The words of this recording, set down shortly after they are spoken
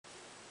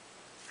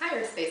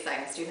there, Space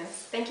Science students.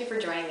 Thank you for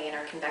joining me in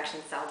our convection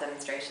cell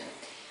demonstration.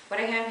 What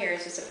I have here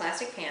is just a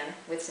plastic pan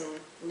with some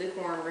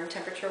lukewarm room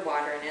temperature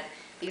water in it.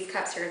 These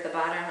cups here at the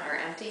bottom are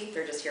empty.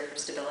 They're just here for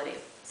stability.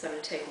 So I'm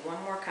going to take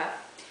one more cup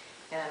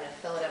and I'm going to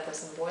fill it up with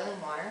some boiling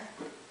water.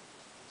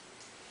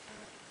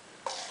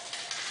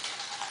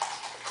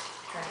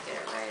 Try to get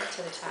it right up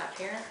to the top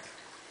here.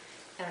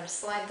 And I'm going to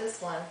slide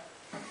this one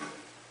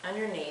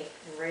underneath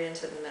and right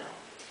into the middle.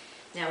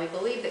 Now we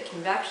believe that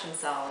convection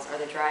cells are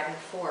the driving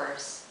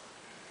force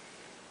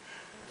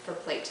for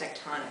plate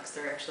tectonics.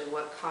 They're actually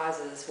what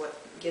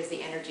gives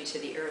the energy to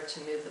the earth to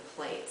move the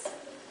plates.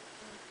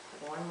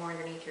 One more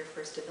underneath here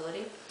for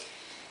stability.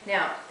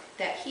 Now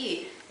that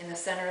heat in the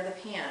center of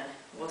the pan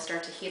will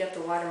start to heat up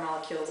the water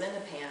molecules in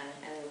the pan,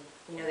 and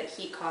you know that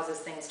heat causes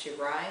things to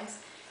rise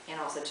and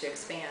also to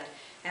expand.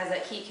 As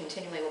that heat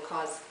continually will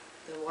cause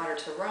the water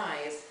to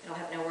rise, it'll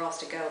have nowhere else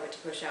to go but to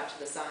push out to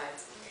the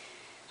sides.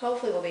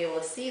 Hopefully we'll be able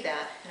to see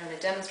that, and I'm going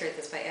to demonstrate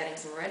this by adding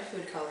some red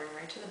food coloring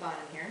right to the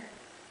bottom here.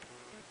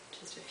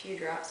 Just a few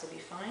drops will be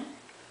fine.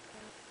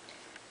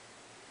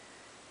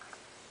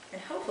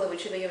 And hopefully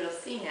what you'll be able to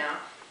see now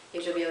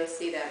is you'll be able to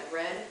see that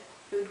red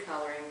food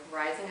coloring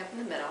rising up in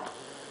the middle,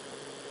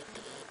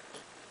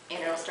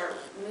 and it'll start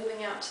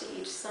moving out to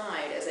each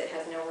side as it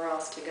has nowhere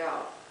else to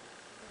go.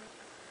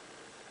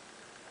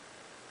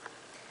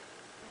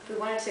 If we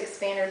wanted to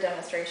expand our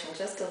demonstration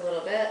just a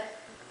little bit,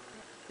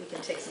 we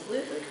can take some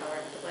blue food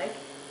coloring if you like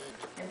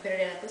and put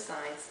it in at the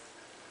sides,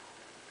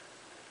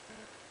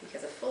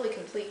 because a fully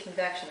complete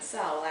convection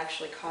cell will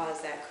actually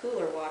cause that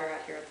cooler water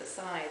out here at the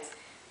sides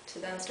to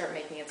then start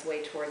making its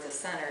way towards the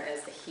center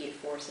as the heat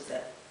forces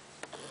it.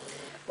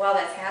 While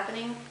that's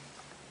happening,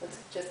 let's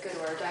just go to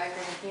our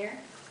diagram here.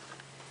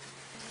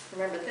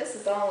 Remember, this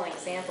is all an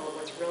example of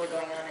what's really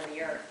going on in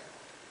the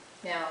Earth.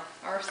 Now,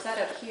 our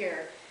setup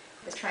here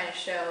is trying to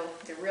show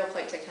the real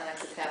plate tectonics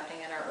that's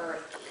happening in our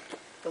Earth.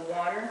 The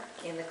water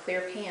in the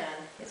clear pan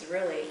is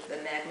really the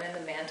magma in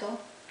the mantle.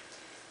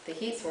 The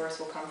heat source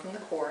will come from the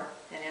core,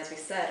 and as we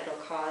said, it'll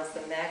cause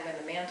the magma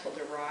in the mantle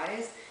to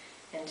rise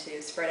and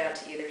to spread out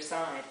to either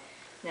side.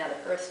 Now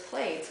the Earth's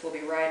plates will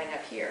be riding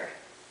up here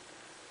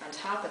on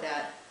top of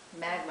that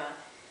magma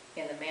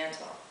in the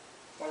mantle,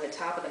 or the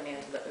top of the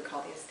mantle that we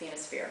call the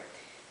asthenosphere.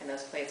 And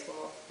those plates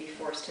will be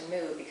forced to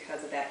move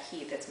because of that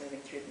heat that's moving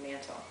through the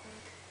mantle.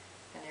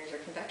 And there's our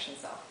convection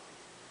cell.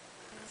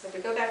 So if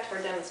we go back to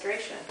our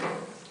demonstration,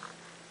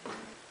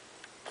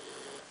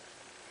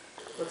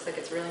 looks like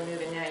it's really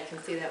moving now. You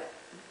can see that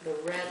the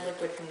red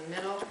liquid from the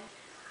middle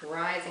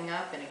rising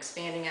up and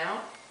expanding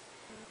out.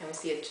 And we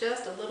see it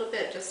just a little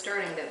bit, just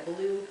starting, that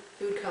blue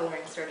food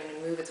coloring starting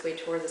to move its way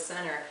towards the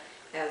center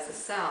as the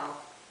cell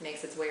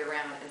makes its way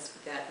around, and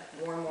that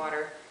warm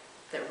water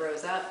that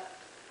rose up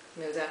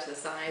moves out to the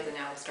sides, and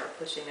now we'll start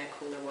pushing that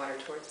cooler water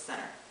towards the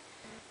center.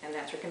 And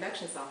that's your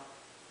convection cell.